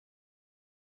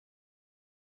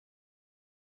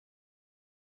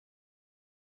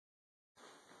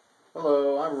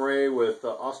Hello, I'm Ray with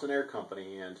Austin Air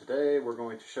Company, and today we're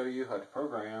going to show you how to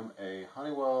program a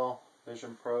Honeywell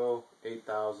Vision Pro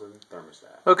 8000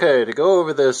 thermostat. Okay, to go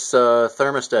over this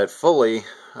thermostat fully,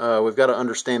 we've got to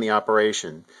understand the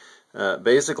operation.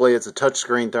 Basically, it's a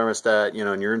touchscreen thermostat,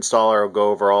 and your installer will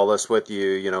go over all this with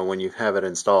you, when you have it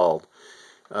installed.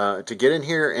 To get in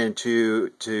here and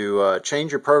to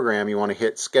change your program, you want to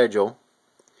hit Schedule,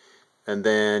 and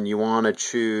then you want to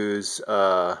choose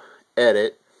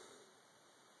Edit.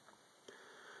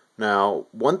 Now,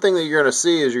 one thing that you're going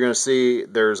to see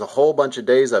there's a whole bunch of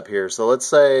days up here. So let's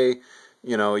say,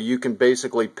 you can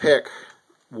basically pick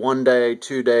 1 day,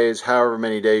 2 days, however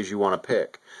many days you want to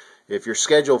pick. If your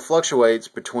schedule fluctuates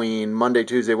between Monday,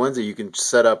 Tuesday, Wednesday, you can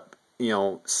set up,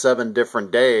 7 different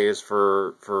days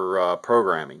for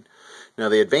programming. Now,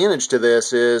 the advantage to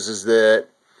this is that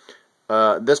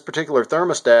this particular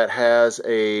thermostat has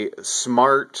a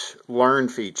smart learn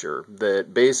feature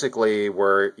that basically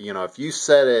where, if you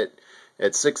set it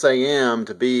at 6 a.m.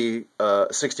 to be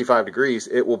 65 degrees,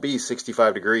 it will be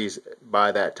 65 degrees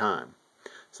by that time.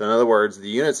 So in other words, the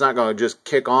unit's not going to just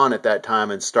kick on at that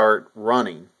time and start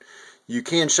running. You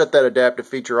can shut that adaptive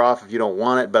feature off if you don't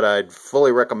want it, but I'd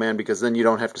fully recommend, because then you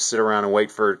don't have to sit around and wait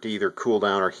for it to either cool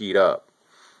down or heat up.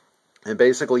 And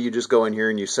basically you just go in here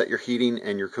and you set your heating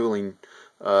and your cooling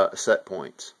set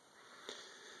points.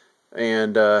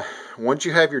 And once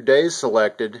you have your days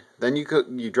selected, then you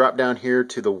drop down here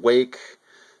to the wake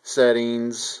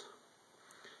settings.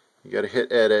 You got to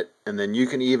hit edit, and then you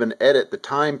can even edit the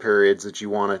time periods that you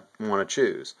want to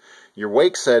choose. Your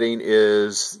wake setting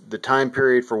is the time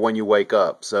period for when you wake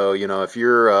up. So if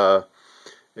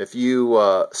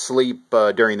you sleep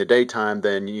during the daytime,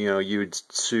 then you would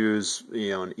choose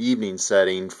an evening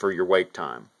setting for your wake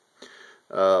time.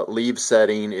 Leave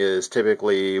setting is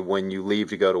typically when you leave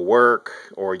to go to work,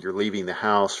 or you're leaving the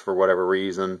house for whatever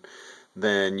reason.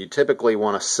 Then you typically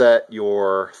want to set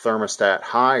your thermostat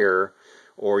higher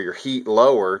or your heat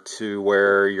lower to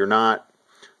where you're not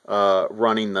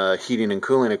running the heating and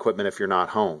cooling equipment if you're not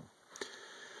home.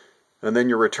 And then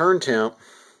your return temp.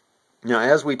 Now,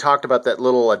 as we talked about that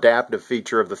little adaptive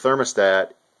feature of the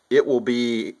thermostat, it will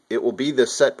be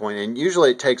this set point, and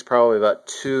usually it takes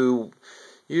probably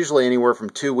usually anywhere from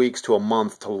 2 weeks to a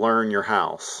month to learn your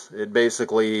house. It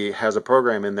basically has a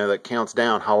program in there that counts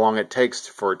down how long it takes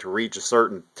for it to reach a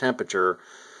certain temperature,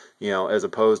 as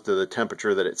opposed to the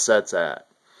temperature that it sets at.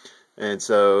 And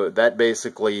so that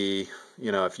basically,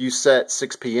 if you set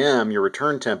 6 p.m. your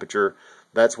return temperature,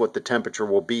 that's what the temperature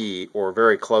will be, or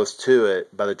very close to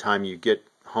it, by the time you get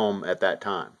home at that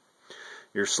time.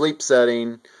 Your sleep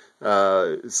setting,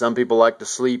 some people like to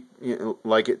sleep,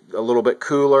 like it a little bit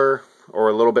cooler or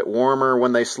a little bit warmer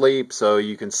when they sleep, so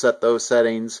you can set those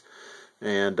settings.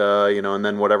 And and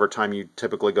then whatever time you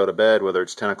typically go to bed, whether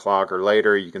it's 10 o'clock or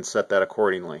later, you can set that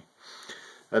accordingly.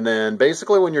 And then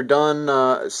basically when you're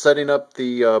done setting up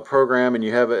the program and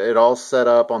you have it all set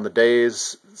up on the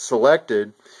days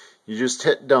selected, you just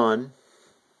hit done,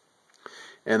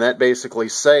 and that basically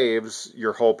saves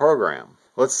your whole program.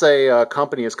 Let's say a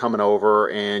company is coming over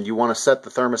and you want to set the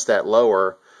thermostat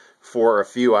lower for a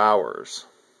few hours.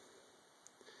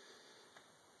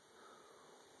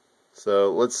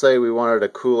 So let's say we wanted to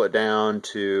cool it down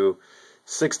to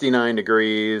 69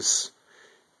 degrees.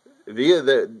 Being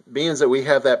that we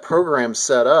have that program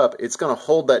set up, it's going to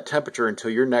hold that temperature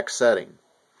until your next setting.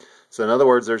 So in other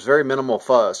words, there's very minimal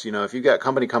fuss. If you've got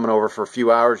company coming over for a few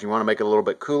hours, you want to make it a little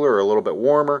bit cooler or a little bit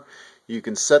warmer, you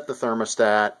can set the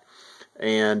thermostat,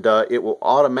 and it will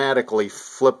automatically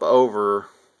flip over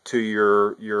to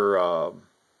your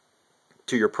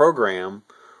program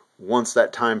once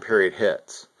that time period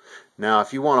hits. Now,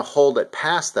 if you want to hold it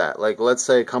past that, like let's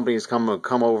say a company is come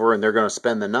over and they're going to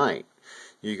spend the night,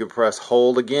 you can press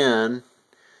hold again,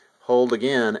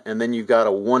 and then you've got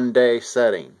a 1-day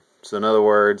setting. So in other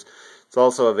words, it's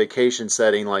also a vacation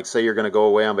setting. Like say you're going to go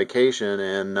away on vacation,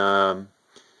 and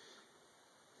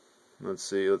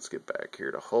let's get back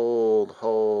here to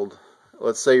hold.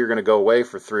 Let's say you're going to go away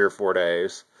for 3 or 4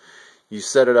 days. You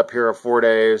set it up here at 4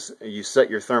 days. You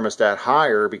set your thermostat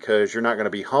higher because you're not going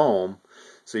to be home,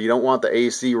 so you don't want the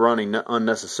AC running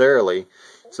unnecessarily.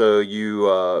 So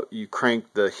you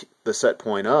crank the set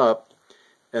point up,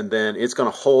 and then it's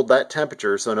going to hold that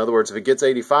temperature. So in other words, if it gets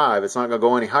 85, it's not going to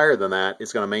go any higher than that.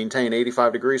 It's going to maintain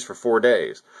 85 degrees for 4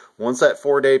 days. Once that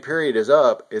 4-day period is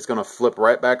up, it's going to flip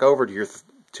right back over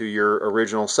to your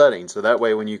original setting. So that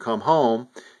way when you come home,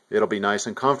 it'll be nice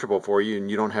and comfortable for you, and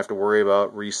you don't have to worry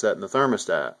about resetting the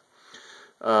thermostat.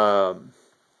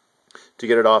 To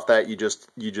get it off that, you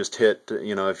just hit,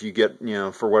 if you get,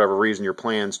 for whatever reason your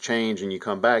plans change and you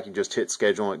come back, you just hit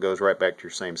schedule and it goes right back to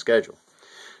your same schedule.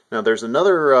 Now there's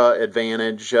another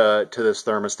advantage to this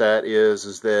thermostat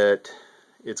is that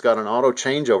it's got an auto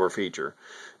changeover feature.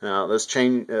 Now this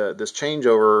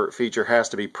changeover feature has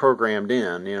to be programmed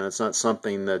in. It's not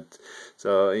something that,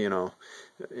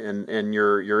 and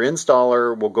your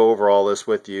installer will go over all this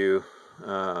with you,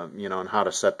 on how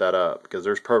to set that up, because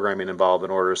there's programming involved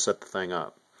in order to set the thing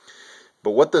up.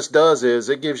 But what this does is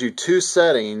it gives you two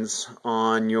settings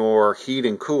on your heat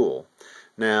and cool.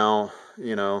 Now,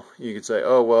 you could say,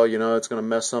 oh well, it's going to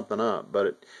mess something up,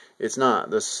 but it's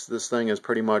not. This thing is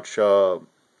pretty much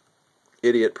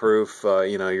idiot proof.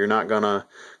 You're not going to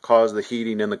cause the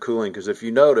heating and the cooling, because if you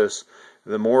notice,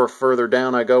 the more further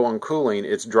down I go on cooling,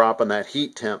 it's dropping that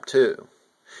heat temp too.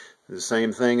 The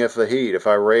same thing if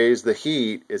I raise the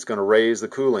heat, it's going to raise the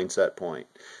cooling set point.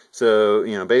 So,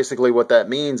 basically what that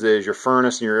means is your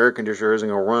furnace and your air conditioner isn't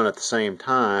going to run at the same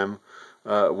time,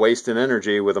 wasting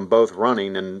energy with them both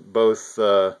running and both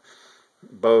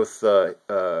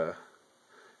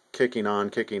kicking on,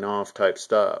 kicking off type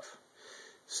stuff.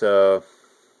 So,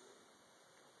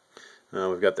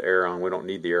 we've got the air on. We don't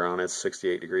need the air on. It's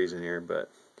 68 degrees in here, but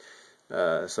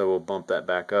so we'll bump that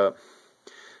back up.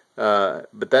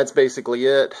 But that's basically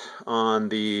it on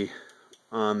the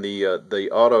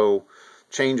auto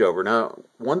changeover. Now,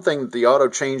 one thing that the auto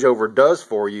changeover does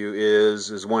for you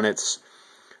is when it's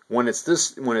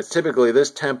typically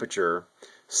this temperature,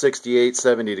 68,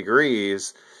 70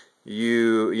 degrees,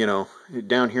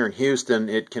 down here in Houston,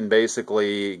 it can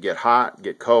basically get hot,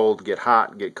 get cold, get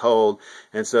hot, get cold,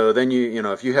 and so then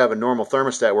if you have a normal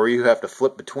thermostat where you have to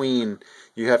flip between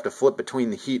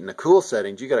the heat and the cool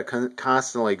settings, you got to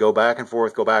constantly go back and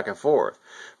forth, go back and forth.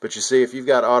 But you see, if you've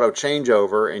got auto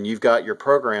changeover and you've got your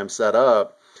program set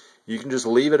up, you can just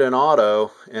leave it in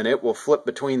auto and it will flip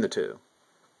between the two.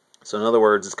 So in other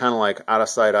words, it's kind of like out of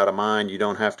sight, out of mind. You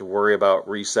don't have to worry about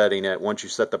resetting it. Once you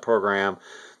set the program,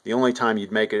 the only time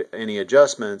you'd make any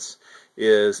adjustments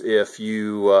is if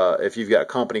you've got a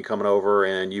company coming over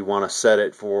and you want to set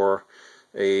it for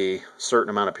a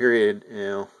certain amount of period,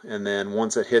 and then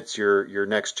once it hits your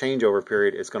next changeover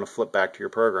period, it's going to flip back to your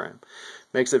program.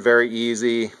 Makes it very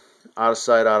easy, out of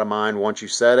sight, out of mind. Once you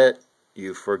set it,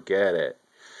 you forget it.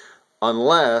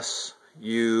 Unless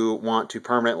you want to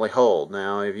permanently hold.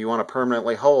 Now, if you want to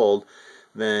permanently hold,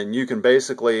 then you can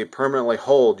basically permanently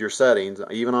hold your settings,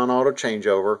 even on auto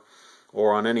changeover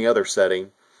or on any other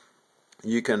setting.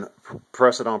 You can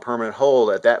press it on permanent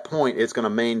hold. At that point, it's going to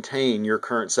maintain your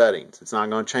current settings. It's not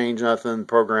going to change nothing. The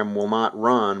program will not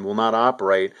run, will not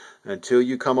operate until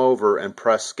you come over and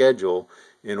press schedule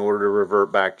in order to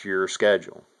revert back to your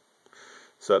schedule.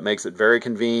 So it makes it very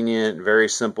convenient, very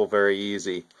simple, very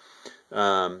easy.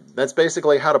 That's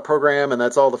basically how to program, and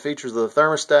that's all the features of the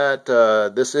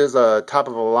thermostat. This is a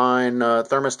top-of-the-line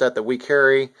thermostat that we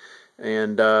carry,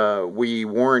 and we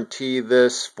warranty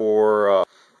this for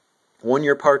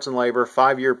 1-year parts and labor,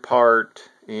 5-year part,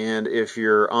 and if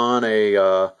you're on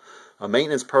a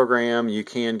maintenance program, you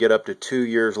can get up to 2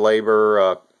 years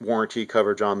labor warranty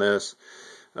coverage on this.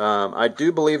 I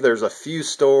do believe there's a few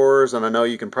stores, and I know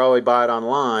you can probably buy it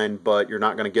online, but you're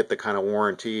not going to get the kind of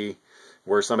warranty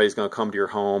where somebody's going to come to your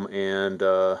home and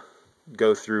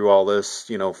go through all this,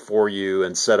 for you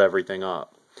and set everything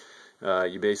up.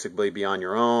 You basically be on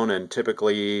your own, and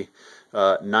typically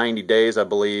 90 days, I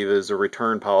believe, is a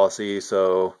return policy,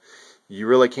 so you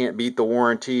really can't beat the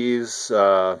warranties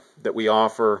that we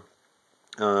offer.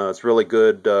 It's really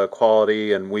good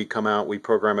quality, and we come out, we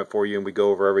program it for you, and we go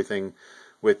over everything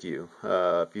with you.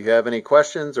 If you have any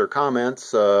questions or comments,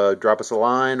 drop us a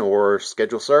line or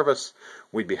schedule service.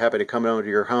 We'd be happy to come over to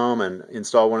your home and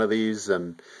install one of these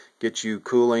and get you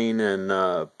cooling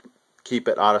and keep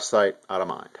it out of sight, out of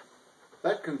mind.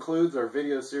 That concludes our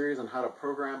video series on how to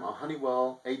program a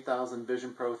Honeywell 8000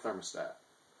 Vision Pro thermostat.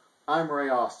 I'm Ray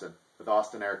Austin with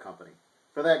Austin Air Company.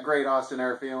 For that great Austin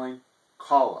Air feeling,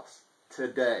 call us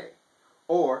today.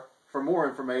 Or for more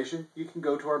information, you can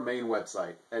go to our main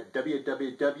website at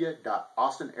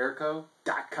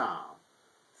www.austinairco.com.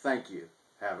 Thank you.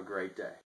 Have a great day.